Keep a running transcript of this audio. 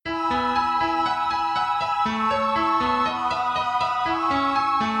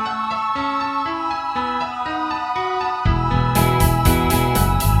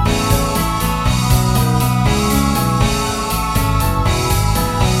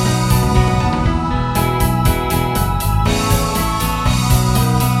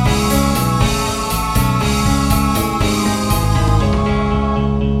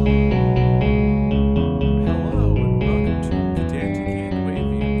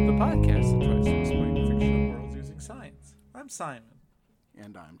I'm Simon.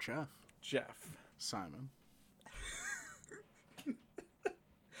 And I'm Jeff. Jeff. Simon.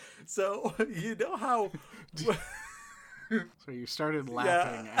 So, you know how... So you started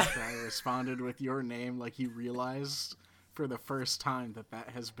laughing after I responded with your name, like you realized for the first time that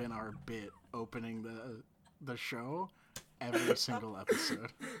has been our bit opening the show every single episode.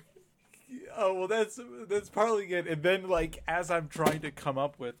 Oh, well, that's partly it. And then, like, as I'm trying to come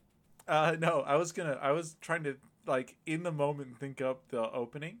up with... no, I was trying to, like, in the moment think up the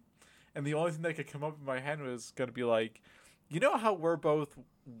opening. And the only thing that could come up in my head was going to be like, you know how we're both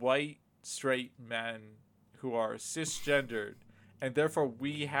white, straight men who are cisgendered, and therefore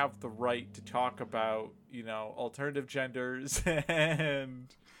we have the right to talk about, you know, alternative genders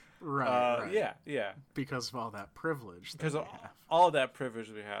and... Right. Yeah. Because of all that privilege that because we have. all that privilege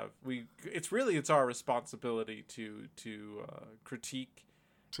we have, it's our responsibility to critique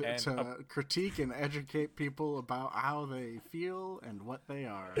to critique and educate people about how they feel and what they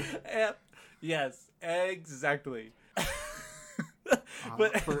are. Yes, exactly.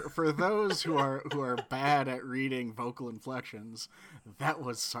 But for those who are bad at reading vocal inflections, that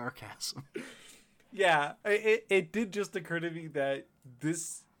was sarcasm. Yeah, it did just occur to me that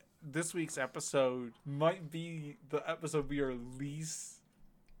this week's episode might be the episode we are least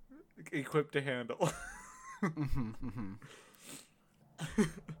equipped to handle.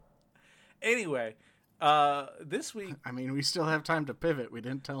 Anyway, this week... I mean, we still have time to pivot. We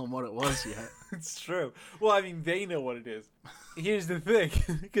didn't tell them what it was yet. It's true. Well, I mean, they know what it is. Here's the thing.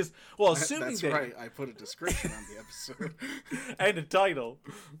 Because, well, assuming That's right. I put a description on the episode. And a title.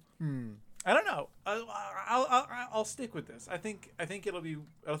 I don't know. I'll stick with this. I think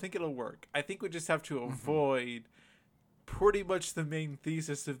it'll work. I think we just have to avoid pretty much the main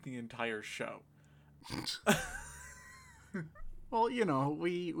thesis of the entire show. Well, you know,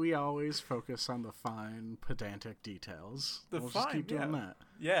 we always focus on the fine, pedantic details. We'll just keep doing that.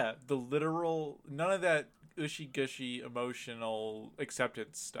 Yeah, the literal, none of that ushy-gushy emotional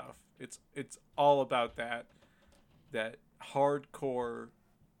acceptance stuff. It's all about that hardcore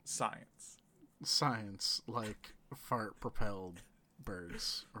science. Science, like fart-propelled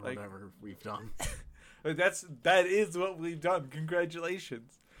birds, or like, whatever we've done. That is what we've done.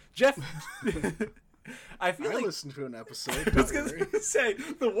 Congratulations. Jeff... I listened to an episode. I was going to say,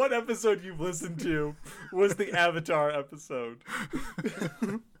 the one episode you've listened to was the Avatar episode.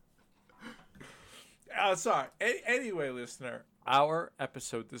 Sorry. Anyway, listener, our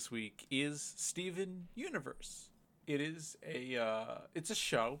episode this week is Steven Universe. It is it's a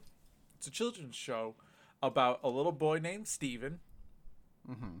show. It's a children's show about a little boy named Steven.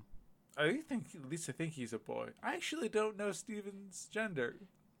 Mm-hmm. At least I think he's a boy. I actually don't know Steven's gender.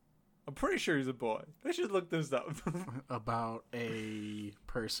 I'm pretty sure he's a boy. I should look this up. About a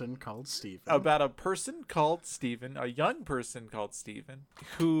person called Steven. About a person called Steven, a young person called Steven,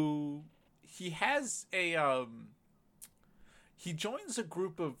 who he has he joins a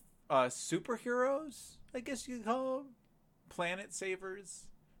group of superheroes, I guess you could call them, planet savers,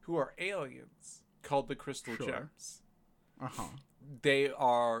 who are aliens, called the Crystal Gems. Uh-huh. They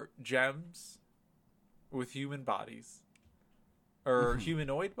are gems with human bodies. Or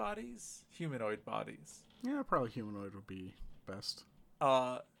humanoid bodies? Humanoid bodies. Yeah, probably humanoid would be best.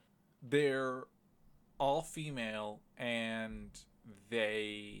 They're all female, and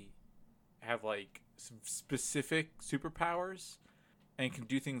they have, like, some specific superpowers and can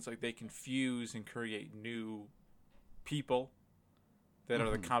do things like they can fuse and create new people that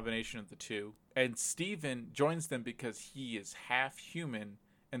are the combination of the two. And Steven joins them because he is half human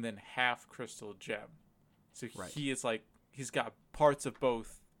and then half crystal gem. So he is, like, he's got parts of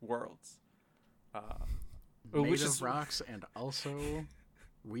both worlds. Made of rocks and also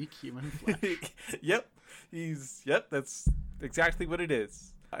weak human flesh. Yep, that's exactly what it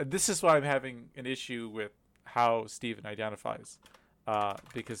is. This is why I'm having an issue with how Steven identifies.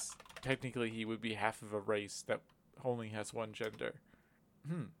 Because technically he would be half of a race that only has one gender.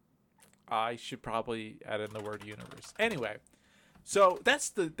 I should probably add in the word universe. Anyway. So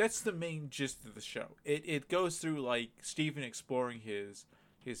that's the main gist of the show. It goes through, like, Steven exploring his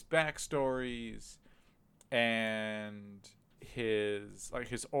backstories and his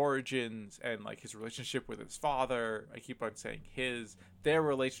origins and, like, his relationship with his father. I keep on saying their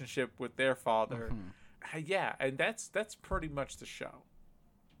relationship with their father. Yeah, and that's pretty much the show,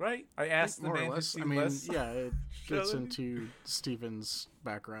 right? I asked the man to see less. Yeah, it gets into Steven's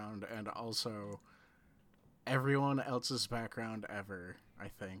background and also everyone else's background ever, I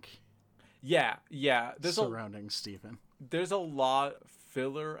think. Yeah. Surrounding Steven. There's a lot of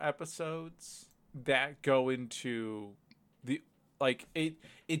filler episodes that go into like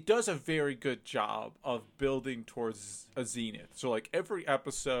it does a very good job of building towards a zenith. So like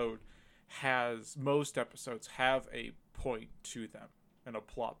most episodes have a point to them and a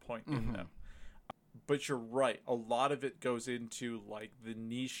plot point in them. But you're right, a lot of it goes into like the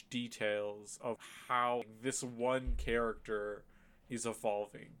niche details of how this one character is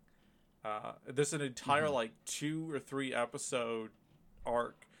evolving. There's an entire like 2 or 3 episode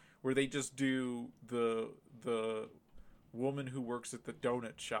arc where they just do the woman who works at the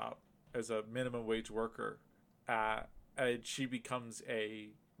donut shop as a minimum wage worker, and she becomes a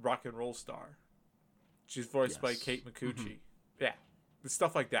rock and roll star. She's voiced by Kate Micucci. Yeah,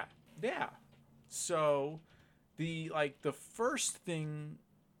 stuff like that. Yeah. So the first thing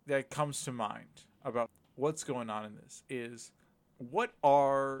that comes to mind about what's going on in this is, what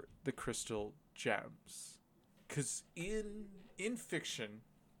are the crystal gems? Because in fiction,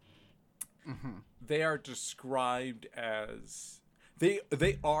 they are described as they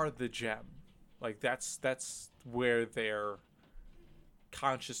are the gem. Like that's where their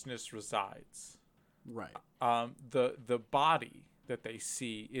consciousness resides. Right. The body that they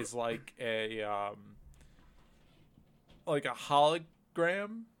see is like a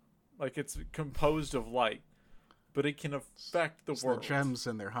hologram. Like it's composed of light, but it can affect the world. The gems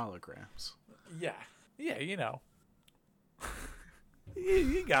and their holograms. Yeah, you know.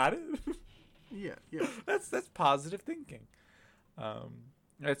 you got it. Yeah. That's positive thinking.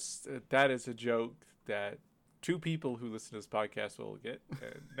 That is a joke that 2 people who listen to this podcast will get,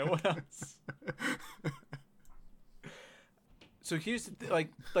 and no one else. So here's the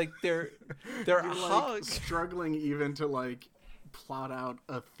they're You're struggling even to like plot out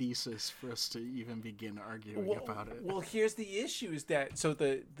a thesis for us to even begin arguing about it. Well, here's the issue: is that so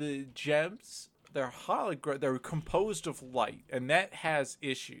the gems, they're composed of light, and that has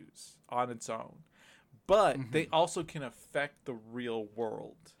issues on its own, but they also can affect the real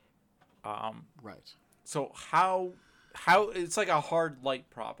world. Right. So how it's like a hard light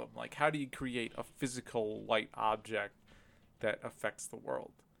problem. Like, how do you create a physical light object that affects the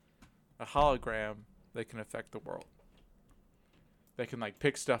world? A hologram that can affect the world. They can like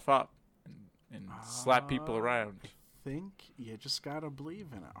pick stuff up and slap people around. I think you just gotta believe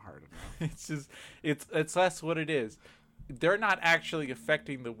in it hard enough. It's less what it is. They're not actually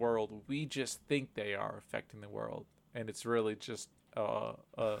affecting the world. We just think they are affecting the world, and it's really just a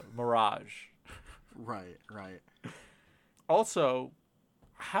mirage. Right. Also,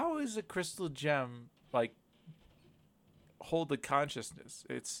 how is a crystal gem like hold the consciousness?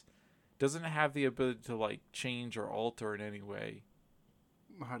 Doesn't have the ability to like change or alter in any way.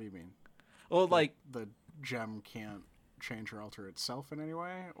 How do you mean? Well, the gem can't change or alter itself in any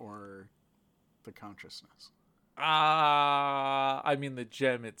way, or the consciousness? I mean, the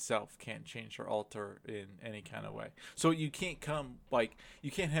gem itself can't change or alter in any kind of way. So you can't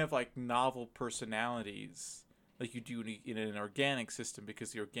have like novel personalities like you do in an organic system,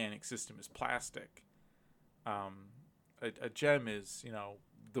 because the organic system is plastic. A gem is,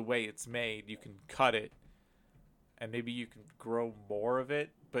 the way it's made. You can cut it, and maybe you can grow more of it,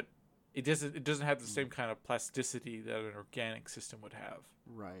 but it doesn't have the same kind of plasticity that an organic system would have.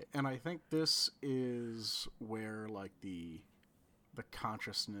 Right. And I think this is where like the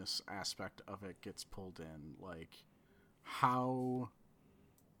consciousness aspect of it gets pulled in. Like, how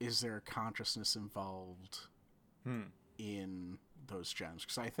is there consciousness involved in those gems?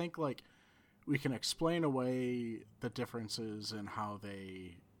 Because I think like we can explain away the differences in how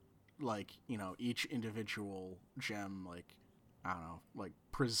they, like, each individual gem, like, I don't know, like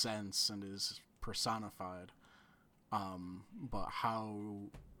presents and is personified. But how,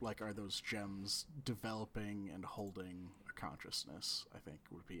 like, are those gems developing and holding a consciousness, I think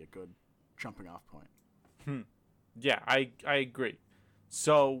would be a good jumping off point. Yeah, I agree.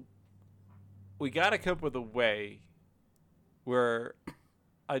 So we gotta come up with a way where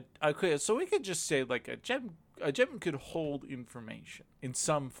so we could just say like a gem could hold information in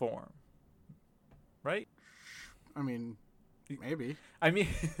some form, right? I mean, maybe. I mean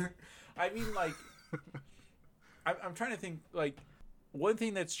like I'm trying to think, like, one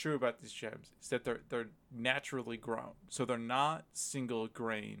thing that's true about these gems is that they're naturally grown, so they're not single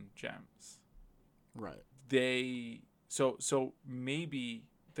grain gems. Right. So maybe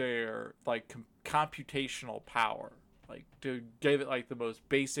they're like computational power, like to give it like the most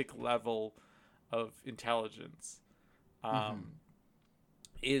basic level of intelligence,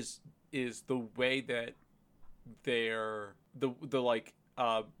 is the way that they're the like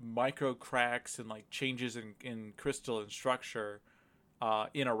micro cracks and like changes in crystal and structure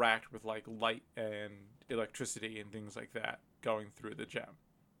interact with like light and electricity and things like that going through the gem.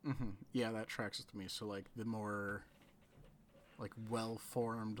 Yeah, that tracks with me. So like the more like well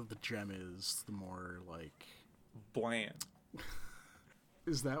formed the gem is, the more like bland.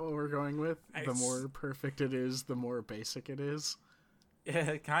 Is that what we're going with? The more perfect it is, the more basic it is?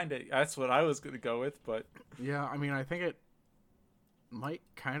 Yeah, kind of. That's what I was going to go with, but... Yeah, I mean, I think it might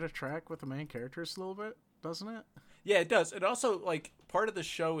kind of track with the main characters a little bit, doesn't it? Yeah, it does. And also, like, part of the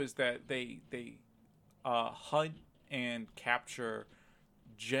show is that they hunt and capture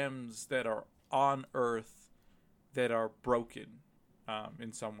gems that are on Earth that are broken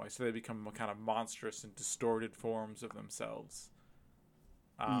in some way. So they become kind of monstrous and distorted forms of themselves.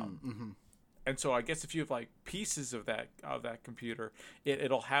 And so I guess if you have like pieces of that computer,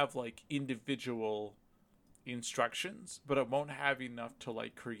 it'll have like individual instructions, but it won't have enough to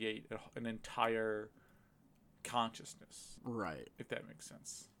like create an entire consciousness. Right. If that makes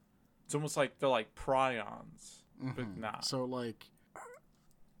sense. It's almost like they're like prions, but not. So like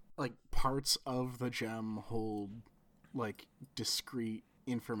parts of the gem hold like discrete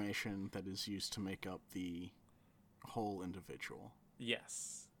information that is used to make up the whole individual.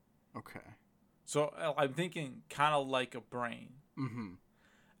 Yes. Okay. So I'm thinking kind of like a brain.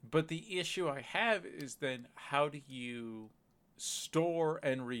 But the issue I have is then how do you store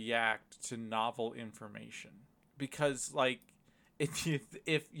and react to novel information? Because like if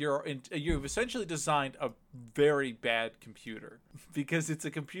you've essentially designed a very bad computer, because it's a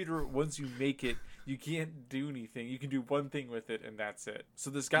computer, once you make it, you can't do anything. You can do one thing with it and that's it.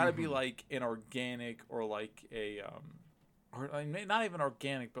 So there's got to be like an organic or like a or not even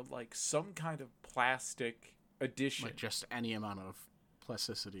organic, but like some kind of plastic addition. Like just any amount of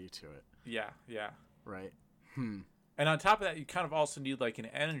plasticity to it. Yeah. Right. And on top of that, you kind of also need like an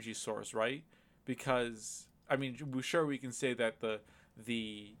energy source, right? Because I mean, we can say that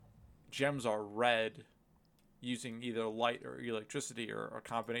the gems are red using either light or electricity or a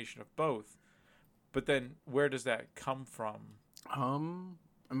combination of both. But then where does that come from?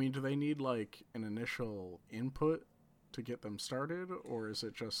 I mean, do they need like an initial input to get them started, or is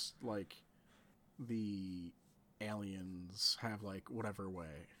it just like the aliens have like whatever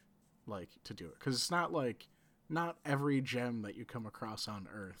way like to do it? Because it's not like not every gem that you come across on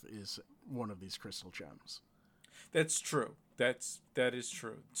Earth is one of these crystal gems. That's true. That is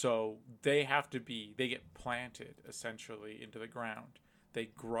true. So they get planted essentially into the ground. They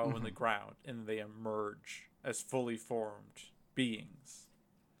grow in the ground and they emerge as fully formed beings.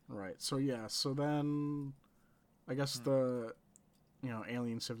 Right. So yeah. So then, I guess the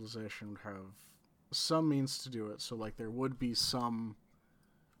alien civilization would have some means to do it. So like there would be some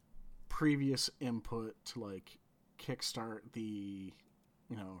previous input to like kickstart the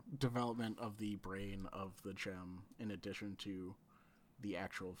development of the brain of the gem in addition to the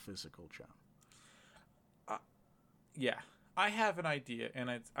actual physical gem. Yeah, I have an idea,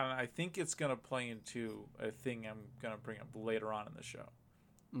 and I think it's gonna play into a thing I'm gonna bring up later on in the show.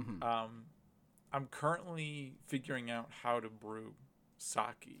 I'm currently figuring out how to brew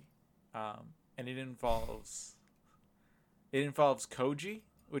sake, and it involves koji,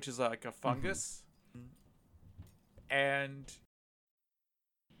 which is like a fungus, and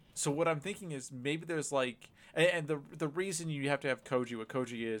so what I'm thinking is maybe there's like, and the reason you have to have koji, what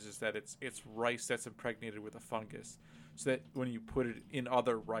koji is that it's rice that's impregnated with a fungus, so that when you put it in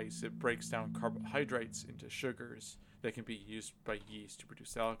other rice, it breaks down carbohydrates into sugars that can be used by yeast to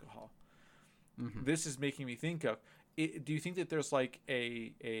produce alcohol. This is making me think of, do you think that there's like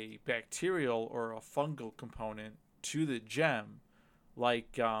a bacterial or a fungal component to the gem?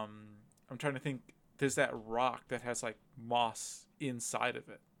 Like, I'm trying to think, there's that rock that has like moss inside of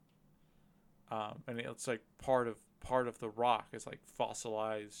it. And it's like part of the rock is like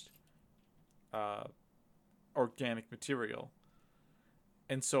fossilized organic material.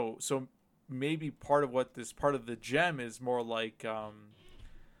 And so maybe part of the gem is more like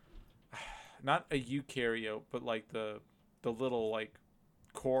not a eukaryote, but like the little like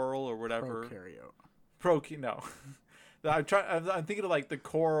coral or whatever. No. I'm thinking of like the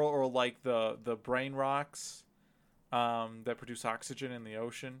coral or like the brain rocks that produce oxygen in the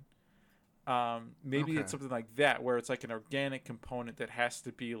ocean. Maybe it's something like that, where it's like an organic component that has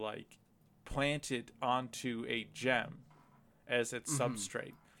to be like planted onto a gem as its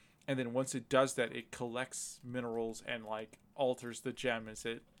substrate, and then once it does that, it collects minerals and like alters the gem as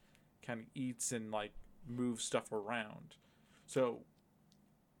it kind of eats and like moves stuff around. So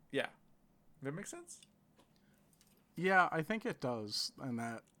yeah, that makes sense. Yeah, I think it does, and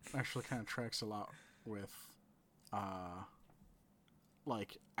that actually kind of tracks a lot with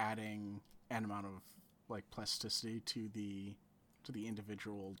like adding an amount of like plasticity to the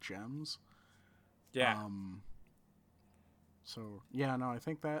individual gems. Yeah. So yeah, no, I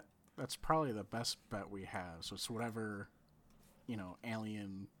think that's probably the best bet we have. So it's whatever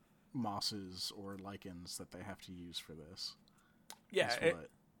alien mosses or lichens that they have to use for this. Yeah, That's what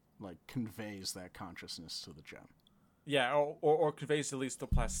like conveys that consciousness to the gem. Yeah, or conveys at least the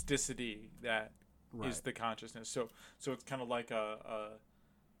plasticity that Right. is the consciousness. So it's kind of like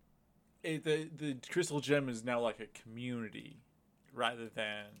the crystal gem is now like a community rather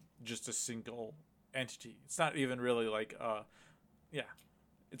than just a single entity. It's not even really like that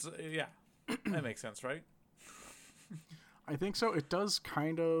makes sense, right? I think so. It does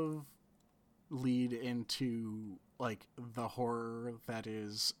kind of lead into like the horror that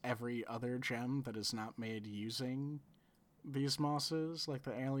is every other gem that is not made using these mosses, like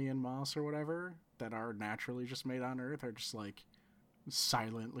the alien moss or whatever, that are naturally just made on Earth, are just like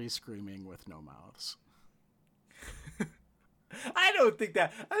silently screaming with no mouths. I don't think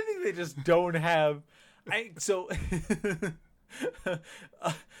that. I think they just don't have.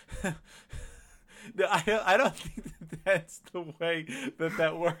 No, I don't think that's the way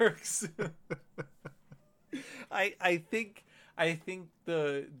that works. I think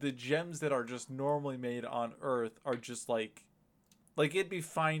the gems that are just normally made on Earth are just like it'd be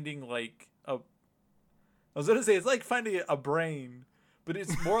finding like a. I was gonna say it's like finding a brain, but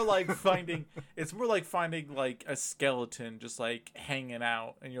it's more like finding like a skeleton just like hanging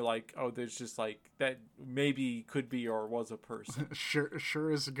out, and you're like, oh, there's just like that maybe could be or was a person. Sure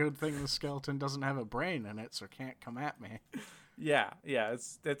is a good thing the skeleton doesn't have a brain in it, so can't come at me. Yeah,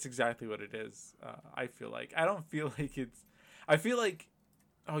 that's exactly what it is. I feel like I don't feel like it's. I feel like,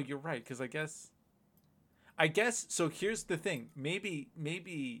 oh, you're right, because I guess so. Here's the thing. Maybe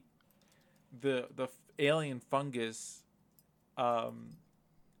the alien fungus,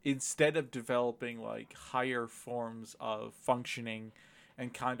 instead of developing like higher forms of functioning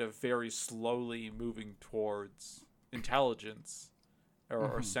and kind of very slowly moving towards intelligence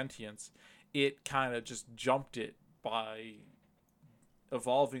or sentience, it kind of just jumped it by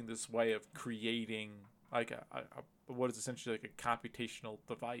evolving this way of creating like a what is essentially like a computational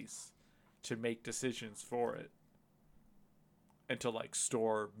device to make decisions for it and to like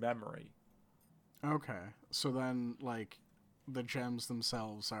store memory. Okay, so then like the gems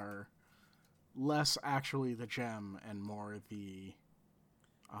themselves are less actually the gem and more the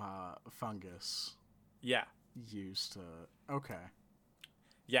fungus. Yeah. Used to. Okay.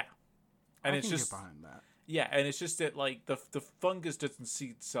 Yeah. And I it's can just get behind that. Yeah, and it's just that like the fungus doesn't see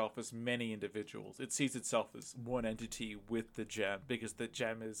itself as many individuals. It sees itself as one entity with the gem, because the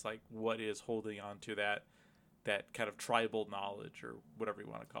gem is like what is holding on to that kind of tribal knowledge or whatever you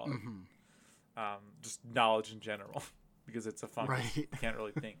want to call it. Just knowledge in general, because it's a fungus. Right. You can't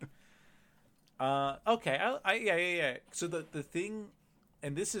really think. Okay. Yeah. So the thing,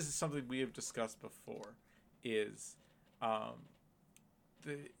 and this is something we have discussed before, is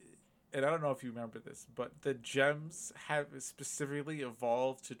and I don't know if you remember this, but the gems have specifically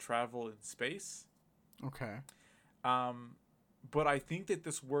evolved to travel in space. Okay. But I think that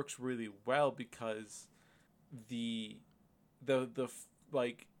this works really well because the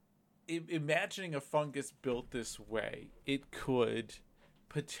like imagining a fungus built this way, it could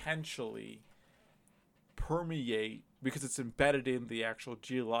potentially permeate, because it's embedded in the actual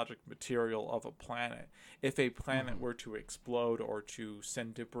geologic material of a planet. If a planet were to explode or to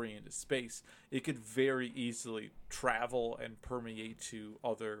send debris into space, it could very easily travel and permeate to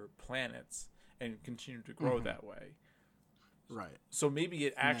other planets and continue to grow that way. Right. So maybe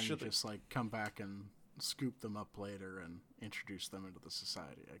it And actually then just like come back and scoop them up later and introduce them into the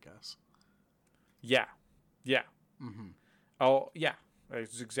society, I guess. Yeah. Oh yeah,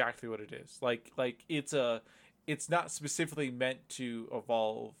 that's exactly what it is. Like it's not specifically meant to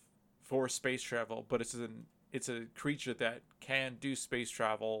evolve for space travel, but it's a creature that can do space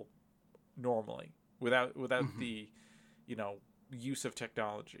travel normally without the use of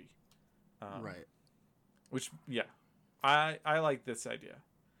technology. Right. Which I like this idea.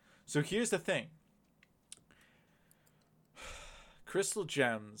 So here's the thing. Crystal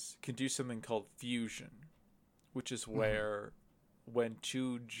gems can do something called fusion, which is where when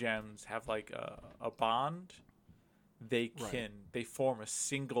two gems have like a bond, they form a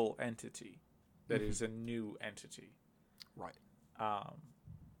single entity that is a new entity. Right.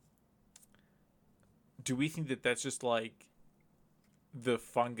 Do we think that that's just like the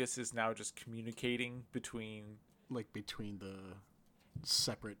fungus is now just communicating between the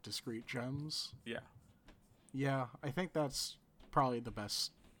separate discrete gems? Yeah. Yeah, I think that's probably the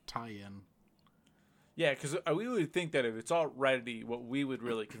best tie-in. Yeah, because we would think that if it's already what we would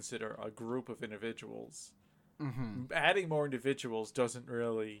really consider a group of individuals, adding more individuals doesn't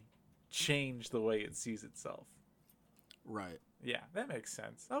really change the way it sees itself. Right. Yeah, that makes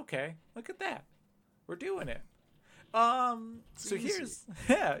sense. Okay, look at that. We're doing it. So easy. here's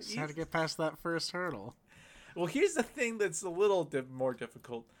yeah. Just had to get past that first hurdle. Well, here's the thing that's a little more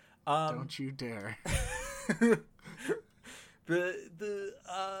difficult. Don't you dare.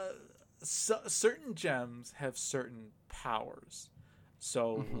 Certain gems have certain powers.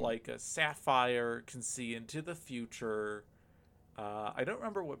 So, like a sapphire can see into the future. I don't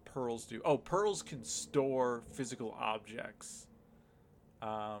remember what pearls do. Oh, pearls can store physical objects.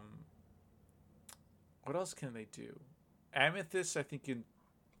 What else can they do? Amethyst, I think, can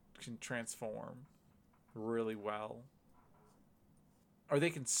transform really well. Or they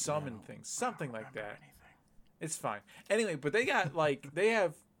can summon things, something like that. Anything. It's fine. Anyway, but they got like they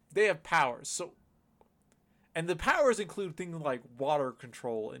have powers. So, and the powers include things like water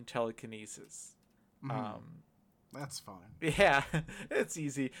control and telekinesis. That's fine. Yeah, it's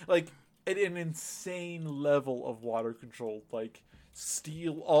easy. Like an insane level of water control, like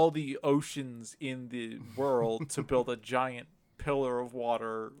steal all the oceans in the world to build a giant pillar of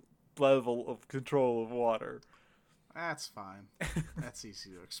water level of control of water. That's fine. That's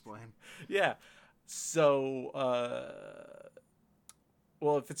easy to explain. Yeah. So,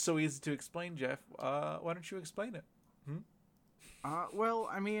 well, if it's so easy to explain, Jeff, why don't you explain it? Well,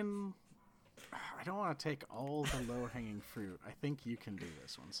 I mean, I don't want to take all the low-hanging fruit. I think you can do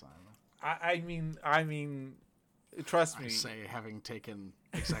this one, Simon. I mean, trust me. I say, having taken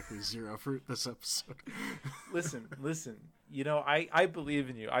exactly 0 fruit this episode. Listen. You know, I believe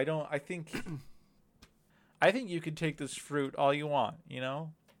in you. I think you can take this fruit all you want. You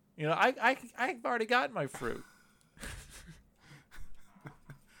know, I've already gotten my fruit.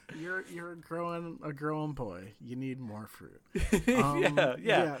 You're a growing boy. You need more fruit.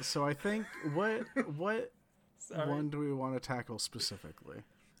 Yeah. So I think what one do we want to tackle specifically?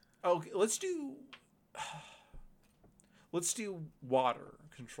 Okay, let's do water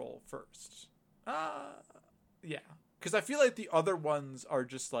control first. Yeah, because I feel like the other ones are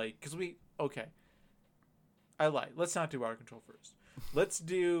just like I lied. Let's not do water control first. Let's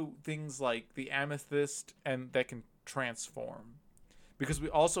do things like the amethyst and that can transform. Because we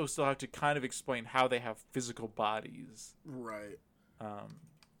also still have to kind of explain how they have physical bodies. Right.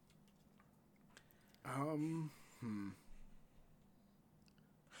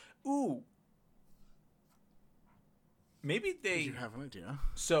 Ooh. Maybe they. Do you have an idea?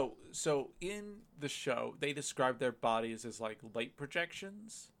 So in the show, they describe their bodies as like light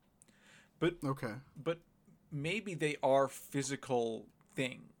projections. But maybe they are physical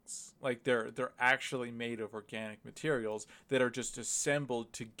things. Like they're actually made of organic materials that are just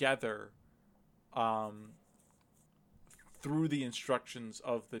assembled together through the instructions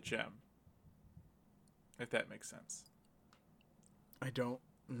of the gem. If that makes sense. I don't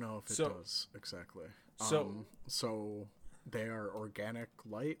know if it does exactly. So they are organic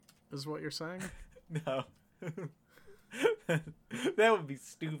light is what you're saying? No. That would be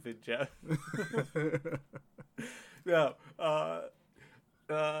stupid, Jeff. No. I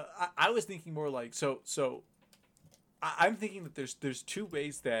was thinking more like I'm thinking that there's 2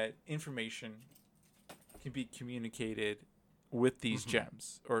 ways that information can be communicated with these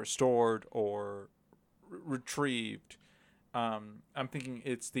gems, or stored or retrieved. I'm thinking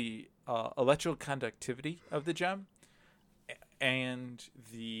it's the electroconductivity of the gem and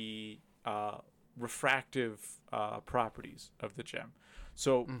the refractive properties of the gem.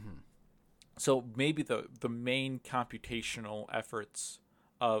 So maybe the main computational efforts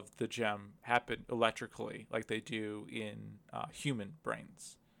of the gem happen electrically, like they do in human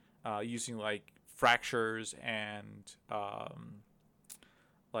brains, using like fractures and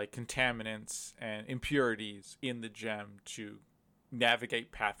like contaminants and impurities in the gem to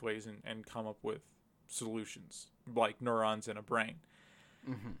navigate pathways and come up with solutions, like neurons in a brain.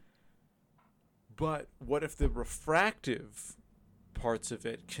 But what if the refractive parts of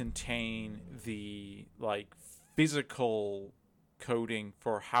it contain the like physical coding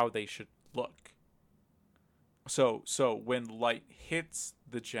for how they should look? So when light hits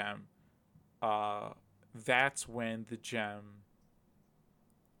the gem, that's when the gem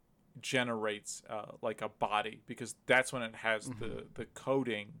generates like a body, because that's when it has the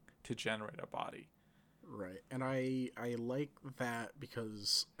coding to generate a body. Right. And I like that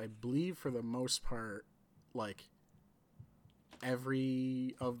because I believe for the most part, like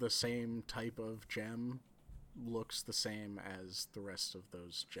every of the same type of gem looks the same as the rest of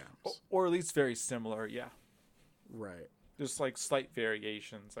those gems. Or at least very similar, yeah. Right. There's like slight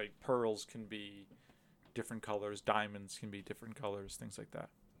variations, like pearls can be different colors, diamonds can be different colors, things like that.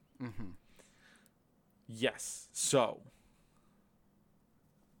 Yes. So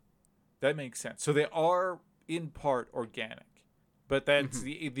that makes sense. So they are in part organic, but that's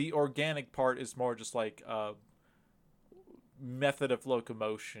the organic part is more just like method of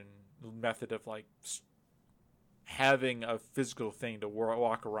locomotion, method of like having a physical thing to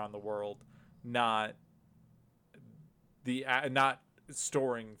walk around the world, not not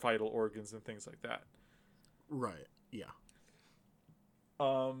storing vital organs and things like that. Right. Yeah.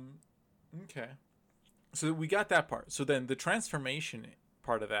 Okay. So we got that part. So then the transformation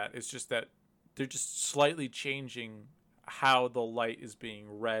part of that is just that they're just slightly changing how the light is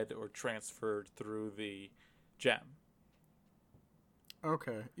being read or transferred through the gem.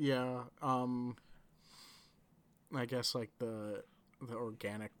 Okay. Yeah. I guess like the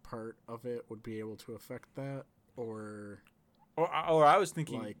organic part of it would be able to affect that, or I was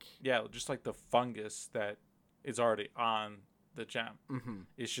thinking, like, yeah, just like the fungus that is already on the gem. mm-hmm.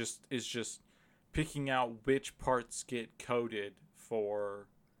 It's just picking out which parts get coded for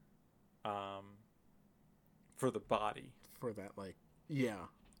the body. For that, like, yeah.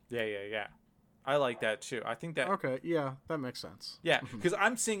 Yeah. I like that too. I think that Okay, yeah, that makes sense. yeah, because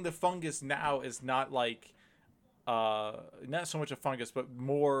I'm seeing the fungus now is not like not so much a fungus, but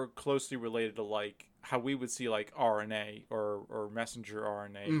more closely related to like how we would see like RNA or messenger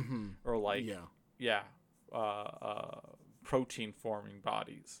RNA or like protein forming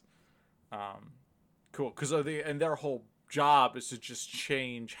bodies. Cool, because their whole job is to just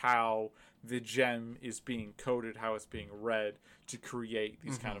change how the gem is being coded, how it's being read to create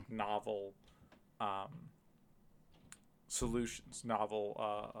these kind of novel solutions,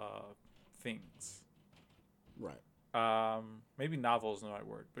 novel things. Right. Maybe novel isn't the right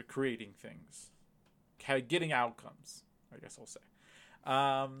word, but creating things, getting outcomes, I guess I'll say.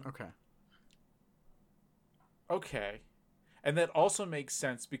 Okay, and that also makes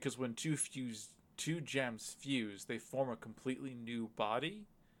sense because when two gems fuse, they form a completely new body.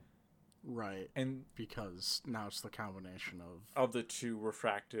 Right. And because now it's the combination of the two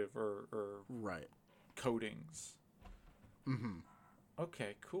refractive or right coatings. Mm-hmm.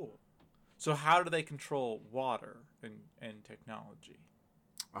 Okay, cool. So how do they control water and technology?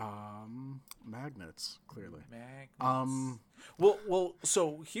 Magnets, clearly. Magnets. Well,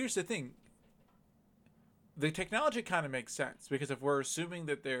 so here's the thing. The technology kind of makes sense because if we're assuming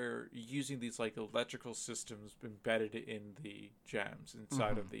that they're using these like electrical systems embedded in the gems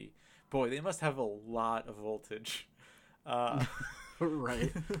inside of the boy, they must have a lot of voltage.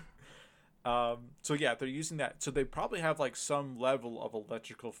 Right. So yeah, they're using that. So they probably have like some level of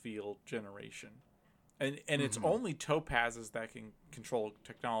electrical field generation, and it's only topazes that can control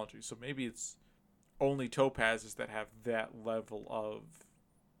technology. So maybe it's only topazes that have that level of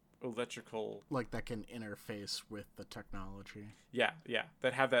electrical, like that can interface with the technology. Yeah,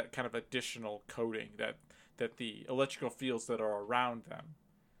 that have that kind of additional coding that the electrical fields that are around them,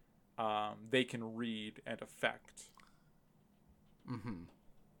 they can read and affect.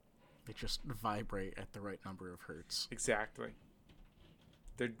 They just vibrate at the right number of hertz. Exactly.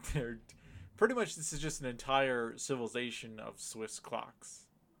 They're pretty much, this is just an entire civilization of Swiss clocks.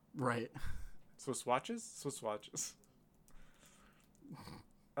 Right. Swiss watches.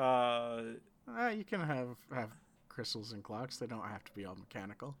 You can have crystals and clocks. They don't have to be all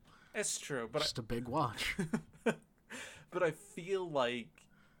mechanical. It's true, but just a big watch. But I feel like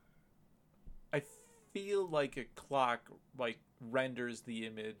a clock like renders the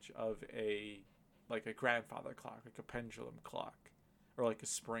image of a grandfather clock, like a pendulum clock, or like a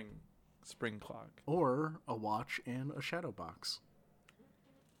spring clock, or a watch in a shadow box,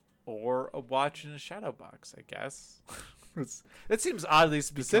 I guess. It seems oddly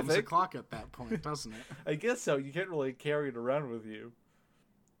specific. Becomes a clock at that point, doesn't it? I guess so. You can't really carry it around with you.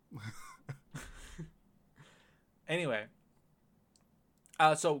 Anyway,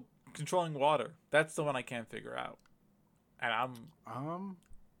 so controlling water, that's the one I can't figure out. And I'm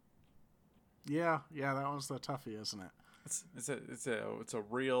yeah, that one's the toughie, isn't it? It's a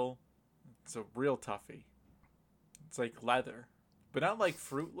real toughie. It's like leather, but not like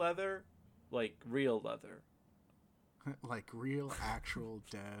fruit leather, like real leather. Like real, actual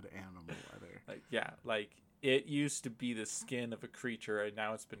dead animal leather. Like it used to be the skin of a creature, and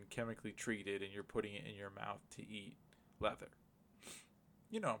now it's been chemically treated, and you're putting it in your mouth to eat leather.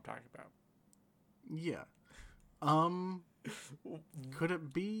 You know what I'm talking about. Yeah. Could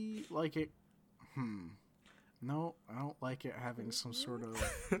it be like it? No, I don't like it having some sort of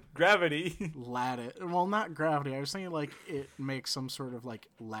gravity lattice. Well, not gravity. I was thinking like it makes some sort of like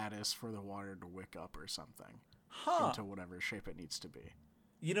lattice for the water to wick up or something. Into whatever shape it needs to be.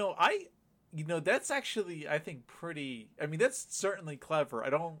 That's actually, I think, pretty. I mean, that's certainly clever.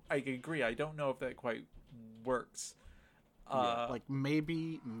 I agree. I don't know if that quite works. Like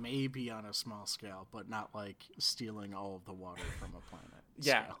maybe on a small scale, but not like stealing all of the water from a planet.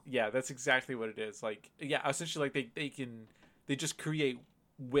 Yeah, that's exactly what it is. Like, yeah, essentially, like they can they just create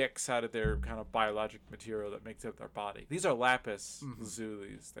wicks out of their kind of biologic material that makes up their body. These are lapis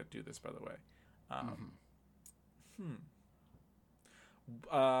lazulis that do this, by the way.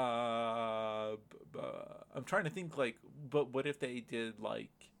 I'm trying to think, like, but what if they did, like...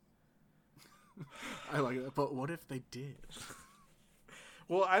 I like that, but what if they did?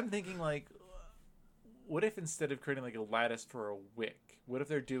 Well, I'm thinking, like, what if instead of creating, like, a lattice for a wick, what if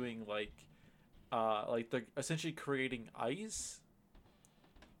they're doing, like they're essentially creating ice?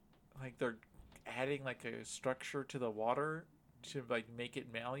 Like, they're adding, like, a structure to the water to, like, make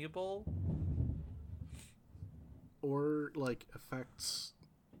it malleable? Or, like, affects,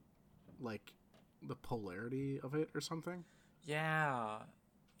 like, the polarity of it or something? Yeah.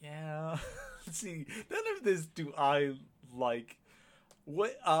 See, none of this do I like.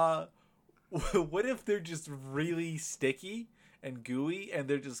 What if they're just really sticky and gooey and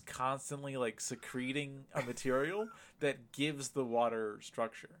they're just constantly, like, secreting a material that gives the water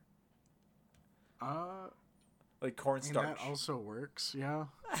structure? Like cornstarch. That also works, yeah.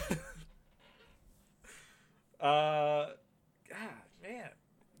 God, man.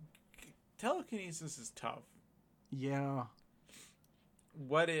 Telekinesis is tough. Yeah.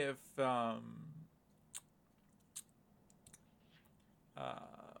 What if I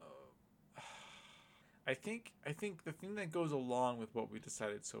think the thing that goes along with what we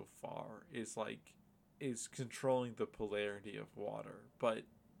decided so far is controlling the polarity of water, but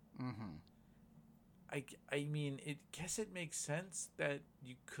I mean, guess it makes sense that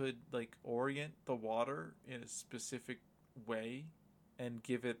you could, like, orient the water in a specific way and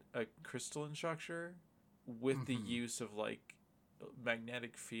give it a crystalline structure with the use of, like,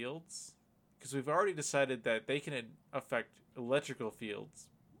 magnetic fields, because we've already decided that they can affect electrical fields,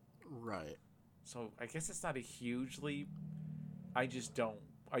 right? So I guess it's not a huge leap. I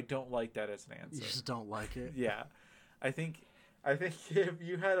don't like that as an answer. You just don't like it? Yeah. I think if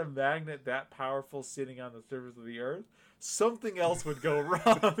you had a magnet that powerful sitting on the surface of the earth, something else would go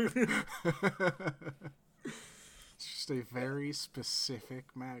wrong. It's just a very specific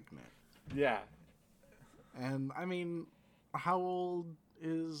magnet. Yeah. And I mean, how old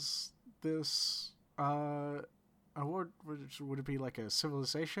is this? Would it be like a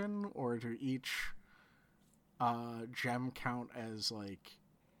civilization, or do each gem count as, like,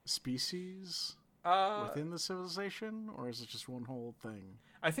 species within the civilization, or is it just one whole thing?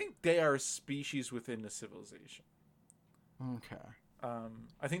 I think they are species within the civilization. Okay.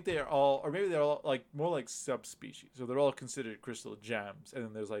 I think they are all, or maybe they're all, like, more like subspecies. So they're all considered crystal gems, and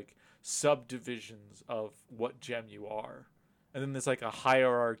then there's, like, subdivisions of what gem you are. And then there's, like, a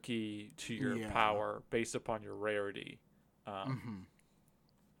hierarchy to your power based upon your rarity.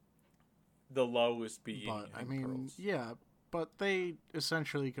 The lowest being, but I mean, pearls. Yeah, but they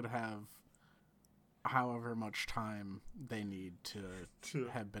essentially could have however much time they need to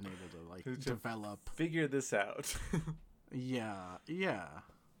have been able to, like, develop, figure this out. Yeah.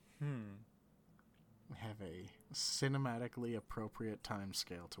 Have a cinematically appropriate time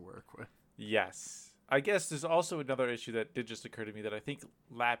scale to work with. Yes. I guess there's also another issue that did just occur to me, that I think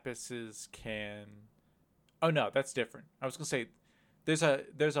lapises can... Oh, no, that's different. I was going to say,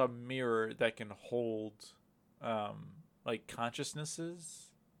 there's a mirror that can hold, like,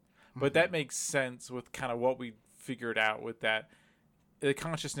 consciousnesses. But that makes sense with kind of what we figured out with that. The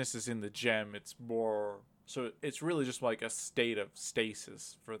consciousness is in the gem. It's more... So it's really just like a state of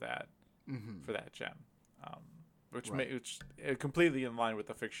stasis for that gem. Which completely in line with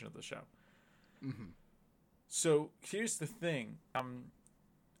the fiction of the show. So here's the thing.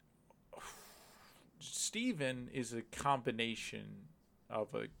 Steven is a combination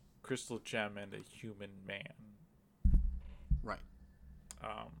of a crystal gem and a human man. Right.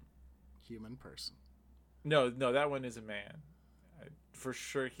 Human person. No, that one is a man. For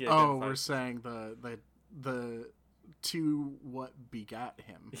sure he identifies... Oh, we're saying the two what begat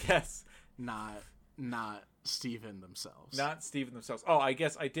him. Yes. Not Steven themselves. Not Steven themselves. Oh, I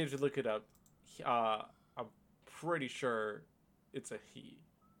guess I did look it up. I'm pretty sure it's a he.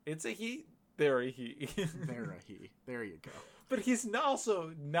 It's a he. They're a he. They're a he. There you go. But he's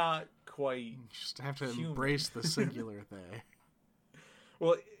also not quite. You just have to human. Embrace the singular they.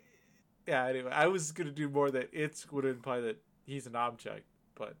 Well, yeah. Anyway, I was gonna do more that it would imply that he's an object,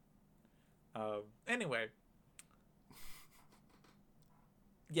 but anyway.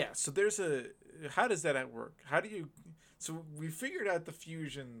 Yeah. So there's a. How does that work? How do you? So we figured out the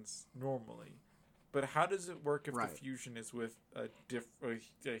fusions normally, but how does it work if the fusion is with a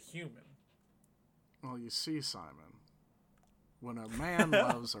human? Well, you see, Simon, when a man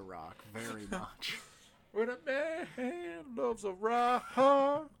loves a rock very much. When a man loves a rock,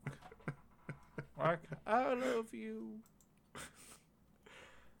 like I love you.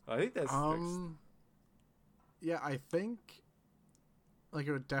 I think that's yeah, I think like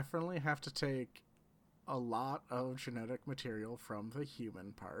it would definitely have to take a lot of genetic material from the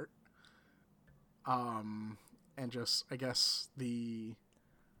human part. And just I guess the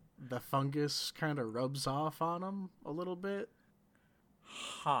fungus kind of rubs off on them a little bit.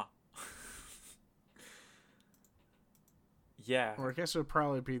 Huh. Yeah. Or I guess it would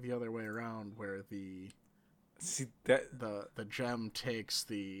probably be the other way around, where the gem takes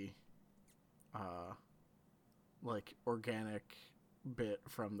the like organic bit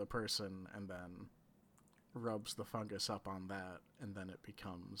from the person and then rubs the fungus up on that, and then it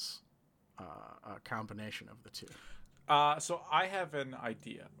becomes a combination of the two. So I have an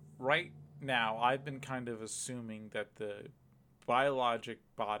idea. Right now, I've been kind of assuming that the biologic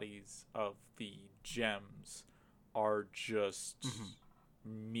bodies of the gems are just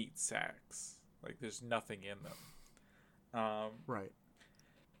meat sacks. Like, there's nothing in them. Right.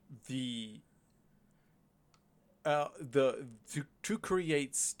 To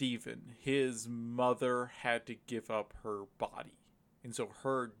create Steven, his mother had to give up her body, and so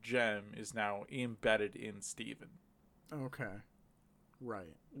her gem is now embedded in Steven. Okay.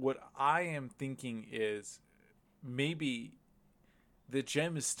 Right. What I am thinking is maybe the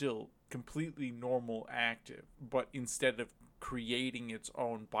gem is still completely normal active, but instead of creating its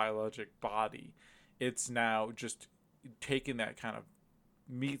own biologic body, it's now just taken that kind of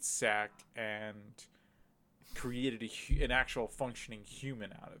meat sack and created an actual functioning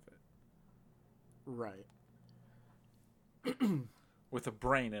human out of it. Right. With a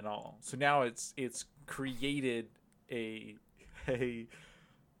brain and all. So now it's created essentially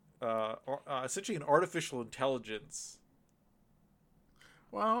an artificial intelligence.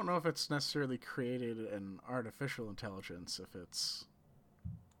 Well, I don't know if it's necessarily created an artificial intelligence, if it's,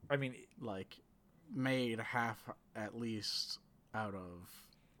 I mean, like, made half at least out of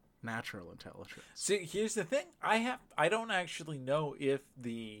natural intelligence. See, here's the thing. I don't actually know if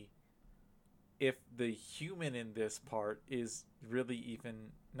the human in this part is really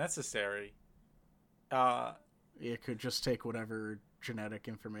even necessary. It could just take whatever genetic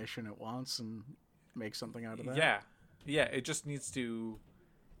information it wants and make something out of that. Yeah. It just needs to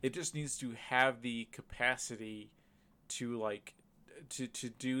have the capacity to to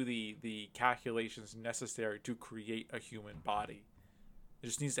do the calculations necessary to create a human body. It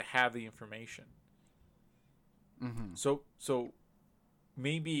just needs to have the information. Mm-hmm. So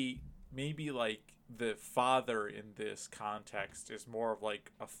maybe like the father in this context is more of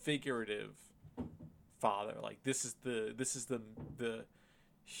like a figurative father. Like this is the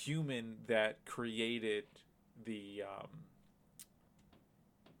human that created the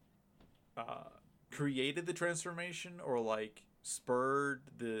transformation, or like spurred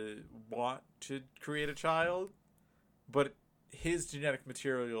the want to create a child, but his genetic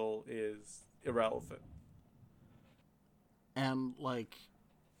material is irrelevant. And like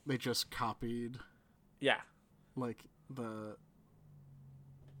they just copied like the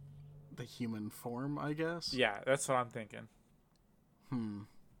human form, I guess. Yeah, that's what I'm thinking.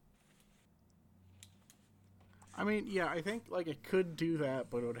 I mean, yeah, I think like it could do that,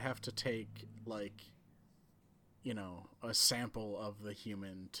 but it would have to take like, you know, a sample of the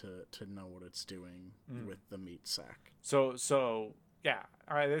human to know what it's doing with the meat sack. So yeah,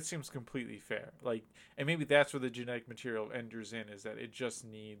 all right, that seems completely fair. Like, and maybe that's where the genetic material enters in, is that it just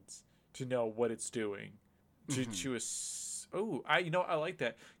needs to know what it's doing I like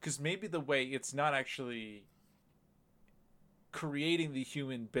that, because maybe the way it's not actually creating the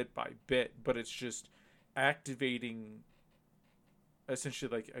human bit by bit, but it's just activating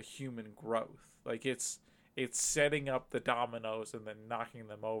essentially like a human growth. Like it's setting up the dominoes and then knocking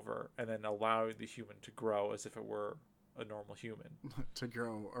them over and then allowing the human to grow as if it were a normal human. To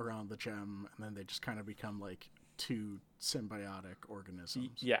grow around the gem, and then they just kind of become like two symbiotic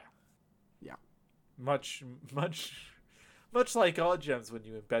organisms. Yeah. Much like all gems when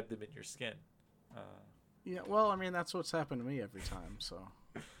you embed them in your skin. Yeah, well, I mean, that's what's happened to me every time, so.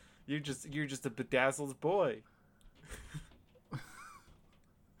 You're just a bedazzled boy.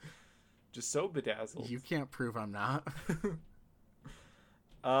 Just so bedazzled. You can't prove I'm not.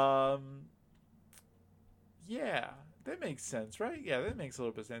 Yeah, that makes sense, right? Yeah, that makes a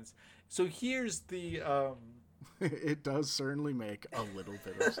little bit of sense. So here's the It does certainly make a little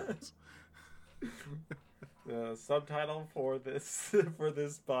bit of sense. The subtitle for this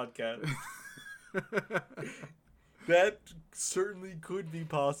podcast. That certainly could be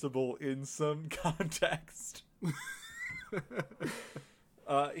possible in some context.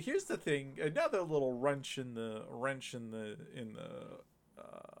 Here's the thing. Another little wrench in the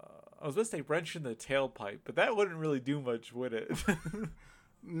I was going to say wrench in the tailpipe, but that wouldn't really do much, would it?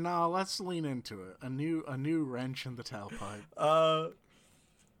 No, let's lean into it. A new wrench in the tailpipe.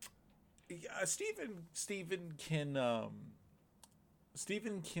 Yeah, Steven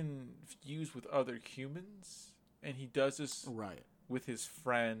can fuse with other humans, and he does this Right. with his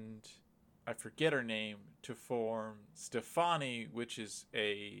friend, I forget her name, to form Stefani, which is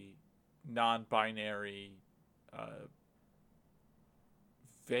a non-binary,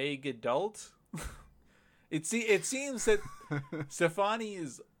 vague adult. It seems that Stefani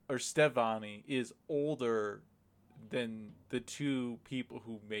is older than the two people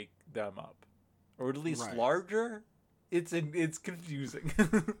who make them up, or at least Right. larger. It's confusing.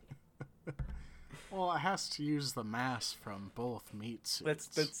 Well, it has to use the mass from both meat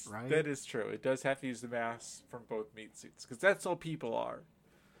suits. Right. That is true. It does have to use the mass from both meat suits because that's all people are.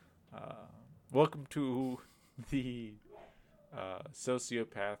 Welcome to the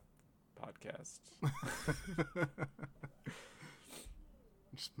sociopath podcast.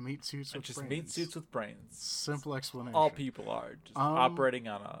 Just meat suits with brains. Meat suits with brains. Simple explanation. All people are just operating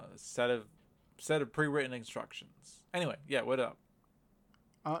on a set of pre-written instructions. Anyway, yeah. What up?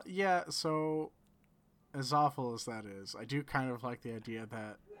 Yeah. So, as awful as that is, I do kind of like the idea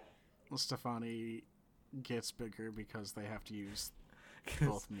that Stefani gets bigger because they have to use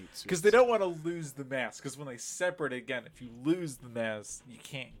both meat suits. Because they don't want to lose the mass. Because when they separate again, if you lose the mass, you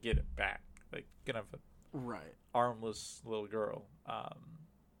can't get it back. Like, you can have a right armless little girl.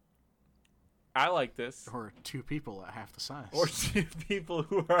 I like this. Or two people at half the size. Or two people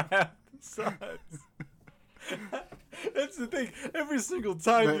who are half the size. That's the thing. Every single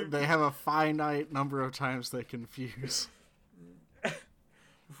time they have a finite number of times they can fuse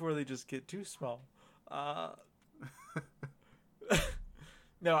before they just get too small.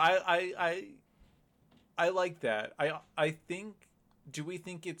 No, I like that. I think. Do we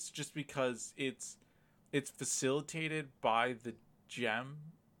think it's just because it's facilitated by the gem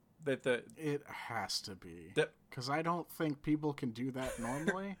that it has to be, that, because I don't think people can do that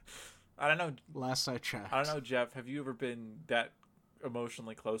normally. I don't know. Last I checked. I don't know, Jeff. Have you ever been that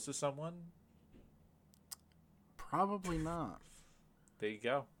emotionally close to someone? Probably not. There you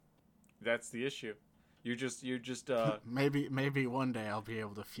go. That's the issue. You're just maybe one day I'll be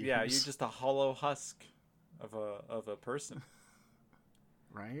able to fuse. Yeah, you're just a hollow husk of a person.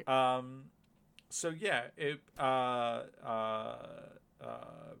 Right? So yeah,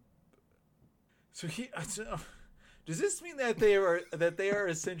 does this mean that they are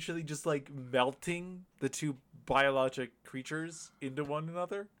essentially just like melting the two biologic creatures into one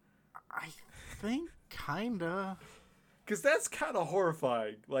another? I think kinda. Because that's kind of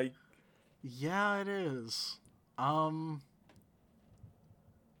horrifying. Like, yeah, it is.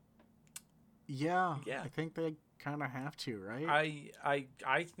 Yeah. I think they kind of have to, right?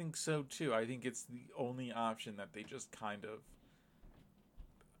 I think so too. I think it's the only option that they just kind of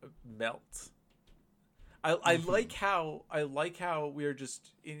melt. I like how we're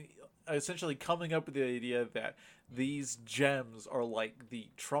just essentially coming up with the idea that these gems are like the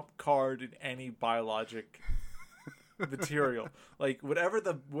trump card in any biologic material. Like whatever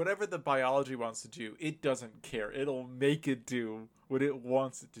the biology wants to do, it doesn't care. It'll make it do what it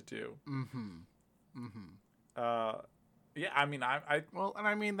wants it to do. Yeah, I mean, well, and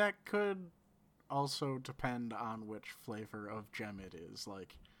I mean that could also depend on which flavor of gem it is.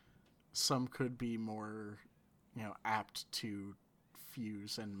 Like, some could be more, apt to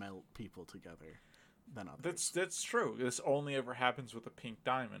fuse and melt people together than others. That's true. This only ever happens with a pink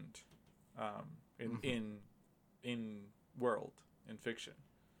diamond, in world, in fiction.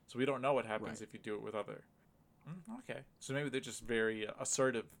 So we don't know what happens if you do it with other. Okay, so maybe they're just very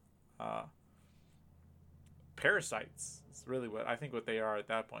assertive parasites. It's really what they are at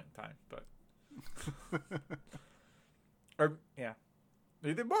that point in time. But or yeah,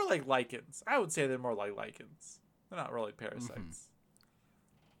 they're more like lichens. I would say they're more like lichens. They're not really parasites.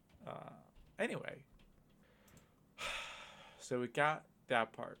 Anyway, so we got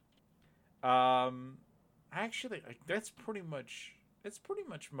that part. Actually, that's pretty much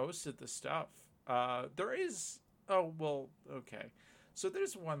most of the stuff. There is. Oh well, okay. So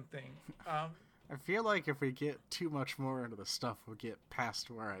there's one thing. I feel like if we get too much more into the stuff, we'll get past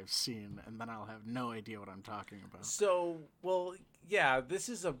where I've seen, and then I'll have no idea what I'm talking about. So, well, yeah, this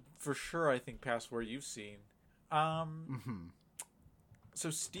is for sure, I think, past where you've seen. So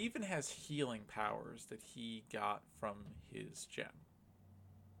Steven has healing powers that he got from his gem.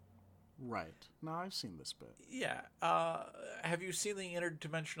 Right. No, I've seen this bit. Yeah. Have you seen the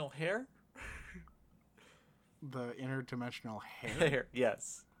interdimensional hair? The interdimensional hair? Hair,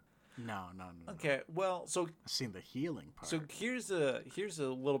 yes. No. Okay, well, so I've seen the healing part. So here's a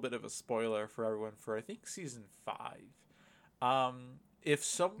little bit of a spoiler for everyone for I think season 5. if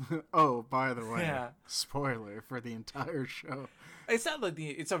some Oh, by the way, yeah, spoiler for the entire show. it's not like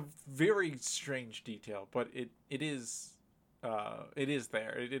it's a very strange detail, but it is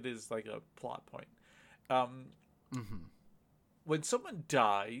there. It is like a plot point. Mm-hmm. When someone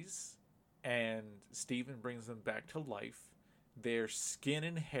dies and Steven brings them back to life, their skin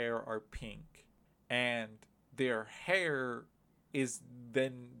and hair are pink, and their hair is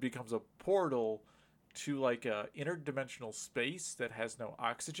then becomes a portal to like a interdimensional space that has no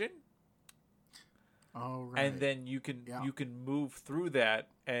oxygen. Oh, right. And then you can move through that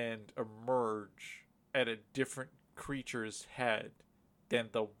and emerge at a different creature's head than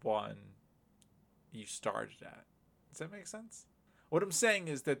the one you started at. Does that make sense? What I'm saying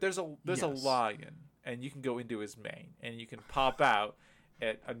is that there's a lion, and you can go into his mane, and you can pop out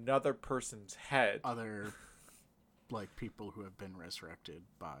at another person's head. Other, like, people who have been resurrected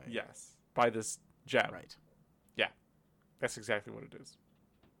by this gem. Right. Yeah, that's exactly what it is.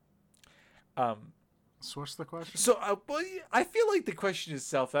 So what's the question? So, well, I feel like the question is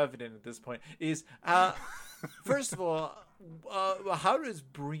self-evident at this point. Is first of all, how does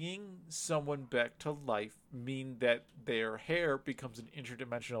bringing someone back to life mean that their hair becomes an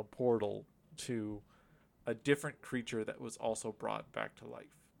interdimensional portal to a different creature that was also brought back to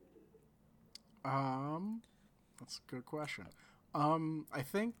life? That's a good question. I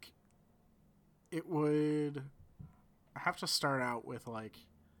think it would have to start out with, like,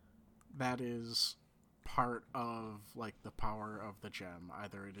 that is part of, like, the power of the gem.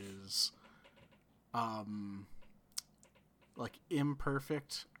 Either it is like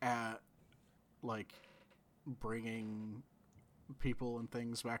imperfect at, like, bringing people and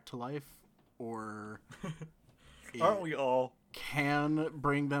things back to life, or aren't we all can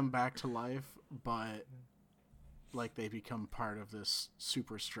bring them back to life, but like they become part of this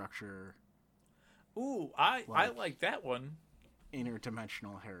superstructure. Ooh, I like that one.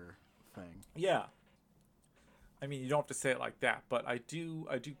 Interdimensional hair thing. Yeah. I mean, you don't have to say it like that, but I do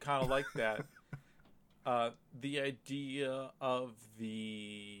kind of like that. The idea of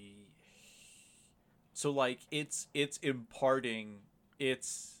so like it's imparting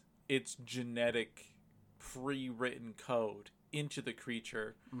its genetic pre-written code into the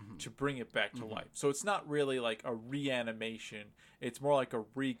creature to bring it back to life. So it's not really like a reanimation. It's more like a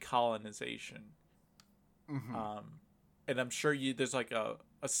recolonization. And I'm sure there's like a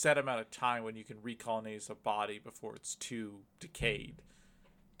set amount of time when you can recolonize a body before it's too decayed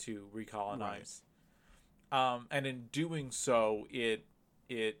to recolonize. Right. And in doing so, it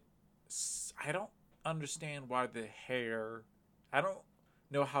I don't understand why the hair. I don't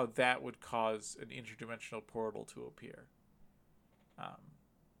know how that would cause an interdimensional portal to appear.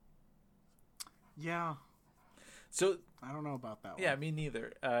 Yeah. So I don't know about that one. Yeah, me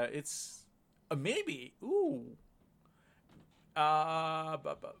neither. It's maybe. Ooh.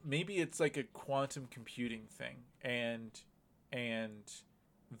 But maybe it's like a quantum computing thing, and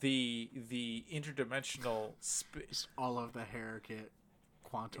the interdimensional space. All of the hair get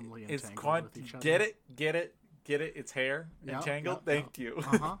quantumly entangled with each other. Get it. It's hair entangled. Thank you.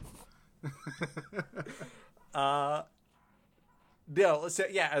 No, let's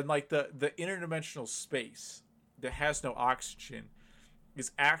say and like the interdimensional space that has no oxygen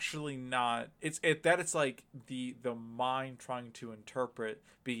is actually not. It's like the mind trying to interpret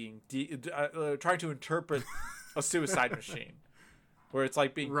trying to interpret a suicide machine, where it's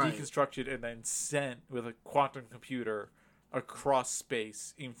like being deconstructed and then sent with a quantum computer across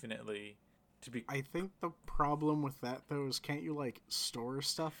space infinitely to be. I think the problem with that though is can't you like store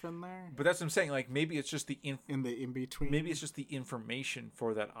stuff in there? But that's what I'm saying. Like maybe it's just in the in between. Maybe it's just the information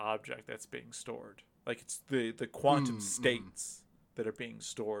for that object that's being stored. Like it's the quantum states that are being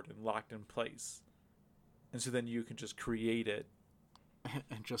stored and locked in place, and so then you can just create it.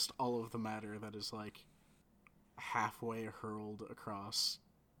 And just all of the matter that is like halfway hurled across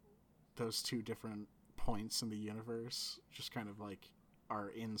those two different points in the universe just kind of like are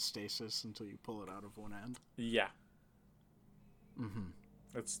in stasis until you pull it out of one end. Yeah.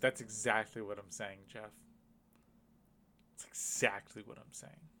 That's exactly what I'm saying, Jeff. That's exactly what I'm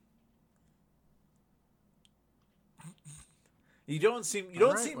saying. You don't seem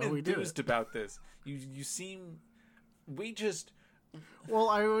enthused about this. You seem Well,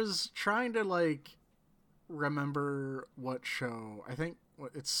 I was trying to like remember what show. I think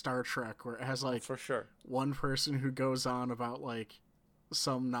it's Star Trek, where it has like for sure one person who goes on about like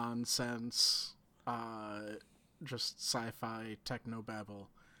some nonsense, just sci-fi technobabble,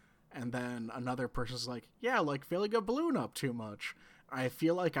 and then another person's like, yeah, like filling a balloon up too much. I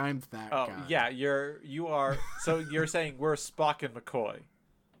feel like I'm that guy. Oh yeah, you are. So you're saying we're Spock and McCoy.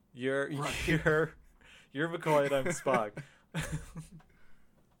 You're McCoy and I'm Spock.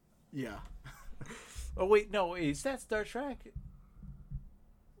 Yeah. Oh wait, no, is that Star Trek?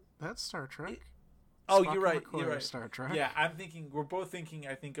 That's Star Trek. Oh, Spock you're right. and McCoy You're are right. Star Trek. Yeah, I'm thinking. We're both thinking.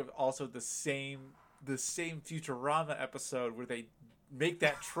 I think of also the same Futurama episode where they make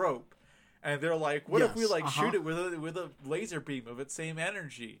that trope, and they're like, "What if we Yes, like shoot it with a laser beam of its same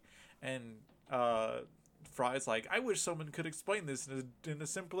energy?" And Fry's like, "I wish someone could explain this in a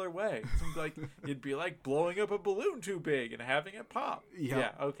simpler way. Something like it'd be like blowing up a balloon too big and having it pop." Yep.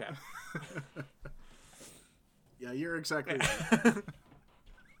 Yeah. Okay. Yeah, you're exactly right.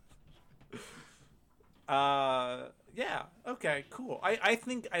 Yeah, okay, cool. I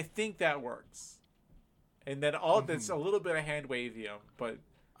think that works. And then that's a little bit of hand wavium, but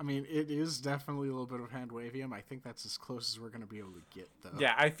I mean, it is definitely a little bit of hand wavium. I think that's as close as we're going to be able to get, though.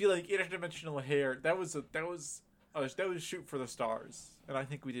 yeah, I feel like interdimensional hair, that was shoot for the stars, and I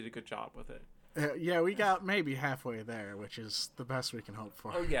think we did a good job with it. Yeah, we got maybe halfway there, which is the best we can hope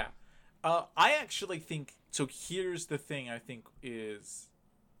for. Oh yeah. I actually think so. Here's the thing I think is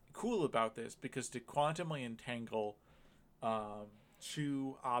cool about this, because to quantumly entangle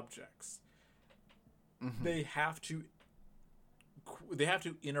two objects, they have to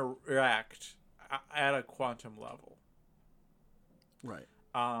interact at a quantum level. Right.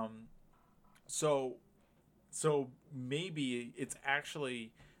 So maybe it's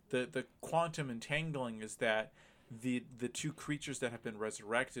actually the quantum entangling is that the two creatures that have been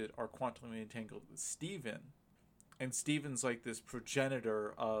resurrected are quantumly entangled with Steven, and Steven's like this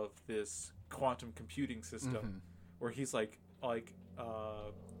progenitor of this quantum computing system, where he's like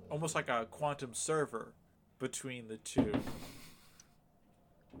almost like a quantum server between the two,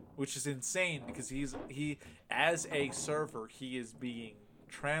 which is insane because he as a server, he is being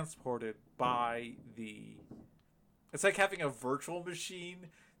transported by it's like having a virtual machine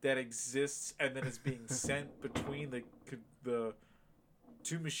that exists and then is being sent between the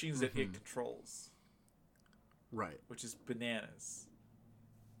two machines that it controls. Right. Which is bananas.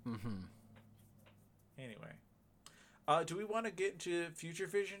 Anyway. Do we want to get into Future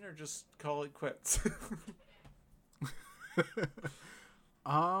Vision or just call it quits?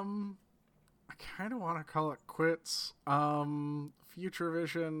 I kind of want to call it quits. Future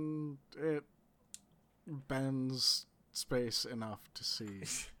Vision, it bends space enough to see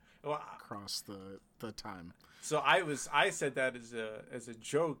across the time. So I said that as a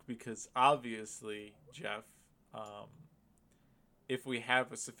joke because obviously, Jeff, if we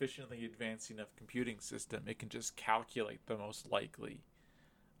have a sufficiently advanced enough computing system, it can just calculate the most likely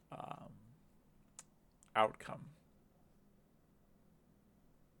outcome.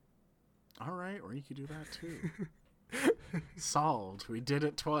 All right, or you could do that too. Solved. We did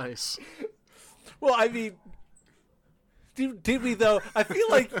it twice. Well, I mean, did we though? I feel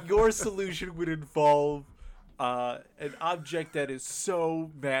like your solution would involve an object that is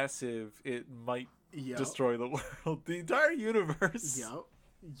so massive it might destroy the world, the entire universe. Yep,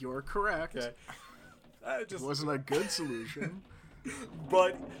 you're correct. Okay. It wasn't a good solution,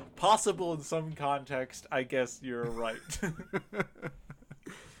 but possible in some context. I guess you're right.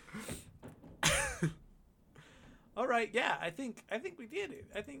 All right, yeah, I think we did it.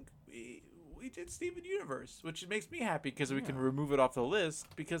 I think we did Steven Universe, which makes me happy because we can remove it off the list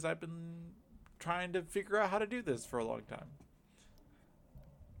because I've been trying to figure out how to do this for a long time.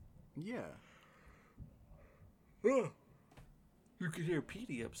 Yeah. You can hear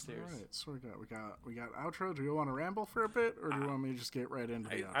Petey upstairs. All right, so we got outro. Do you want to ramble for a bit, or do you want me to just get right into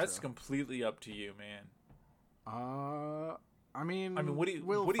the outro? That's completely up to you, man. I mean, what do you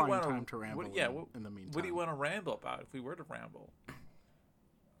we'll find want time to ramble in the meantime. What do you want to ramble about if we were to ramble?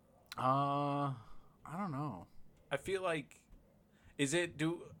 I don't know. I feel like, is it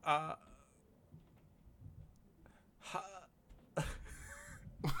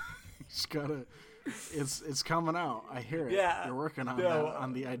Just gotta. It's coming out. I hear it. Yeah, you're working on that,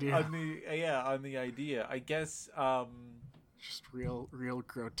 on the idea. On the idea. I guess. Just real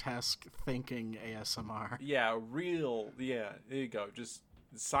grotesque thinking ASMR. Yeah, there you go. Just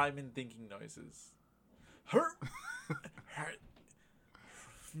Simon thinking noises. Hurt.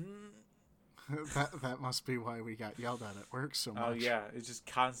 That must be why we got yelled at work so much. Oh yeah, it's just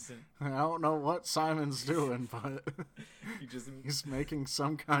constant. I don't know what Simon's doing, but he's making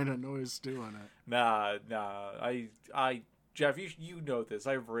some kind of noise doing it. Nah. I Jeff, you know this.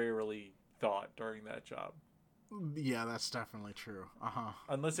 I rarely thought during that job. Yeah, that's definitely true.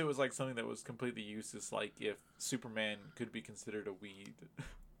 Unless it was like something that was completely useless, like if Superman could be considered a weed.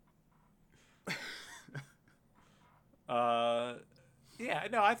 Yeah,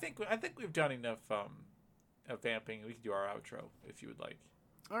 no, I think we've done enough vamping. We can do our outro if you would like.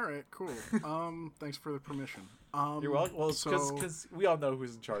 All right, cool. Thanks for the permission. You're welcome. Well, so because we all know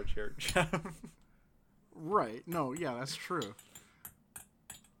who's in charge here. right. No, yeah, that's true.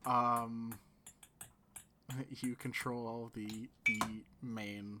 You control all the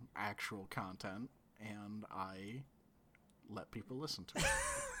main actual content, and I let people listen to it.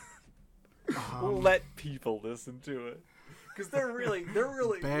 Let people listen to it, because they're really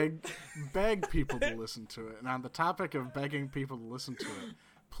beg people to listen to it. And on the topic of begging people to listen to it,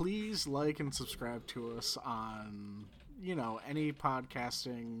 please like and subscribe to us on any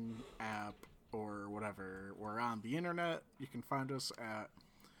podcasting app or whatever. We're on the internet. You can find us at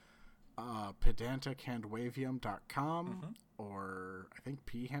pedantichandwavium.com or I think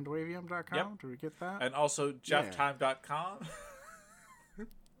phandwavium.com. Yep. Do we get that? And also jefftime.com.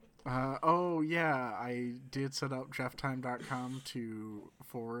 Oh yeah, I did set up jefftime.com to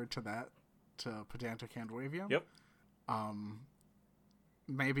forward to that to Pedantic Handwavium. Yep.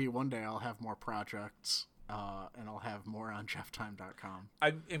 Maybe one day I'll have more projects, and I'll have more on jefftime.com.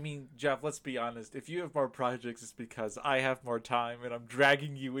 I mean, Jeff, let's be honest. If you have more projects, it's because I have more time, and I'm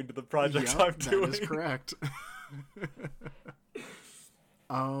dragging you into the projects I'm doing. That is correct.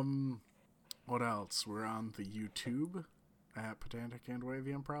 What else? We're on the YouTube at Pedantic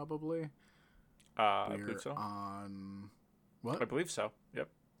Handwavium, probably. I believe so. On what? I believe so. Yep.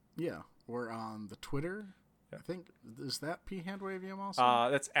 Yeah, we're on the Twitter. Yep. I think, is that phandwavium also?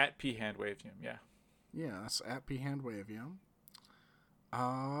 That's at phandwavium. Yeah. Yeah, that's at phandwavium.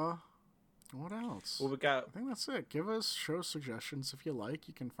 What else? Well, we got. I think that's it. Give us show suggestions if you like.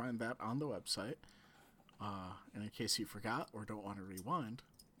 You can find that on the website. And in case you forgot or don't want to rewind,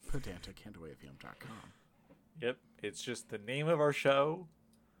 pedantichandwavium.com. Yep, it's just the name of our show,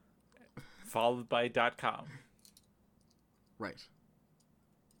 followed by .com. Right.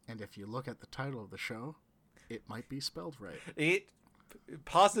 And if you look at the title of the show, it might be spelled right. It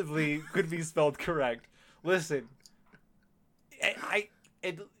possibly could be spelled correct. Listen, at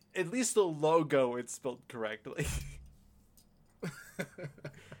least the logo it's spelled correctly.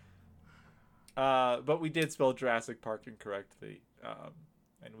 But we did spell Jurassic Park incorrectly,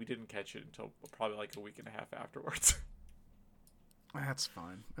 and we didn't catch it until probably like a week and a half afterwards. That's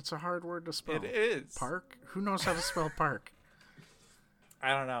fine. It's a hard word to spell. It is. Park? Who knows how to spell park?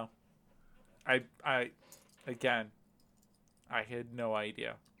 I don't know. I had no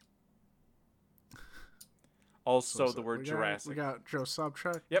idea. Also, the word Jurassic. We got Joe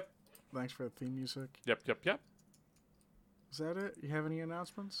Sobchak. Yep. Thanks for the theme music. Yep. Is that it? You have any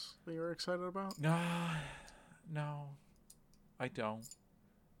announcements that you're excited about? No, I don't.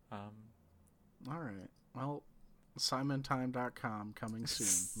 All right. Well, SimonTime.com coming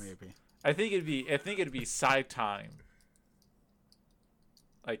soon, maybe. I think it'd be SciTime.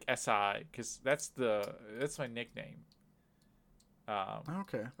 Like SI, because that's my nickname.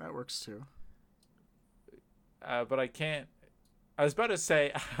 Okay, that works too. But I can't. I was about to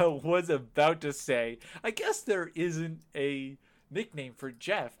say. I guess there isn't a nickname for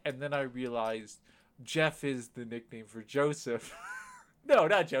Jeff, and then I realized Jeff is the nickname for Joseph. No,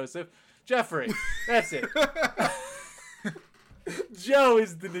 not Joseph. Jeffrey. That's it. Joe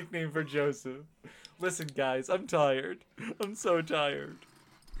is the nickname for Joseph. Listen, guys, I'm tired. I'm so tired.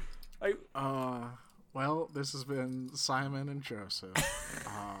 Well, this has been Simon and Joseph.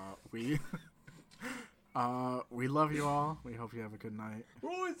 We love you all. We hope you have a good night.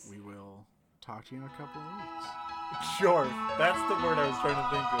 We will talk to you in a couple of weeks. Sure. That's the word I was trying to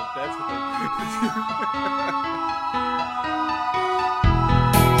think of. That's what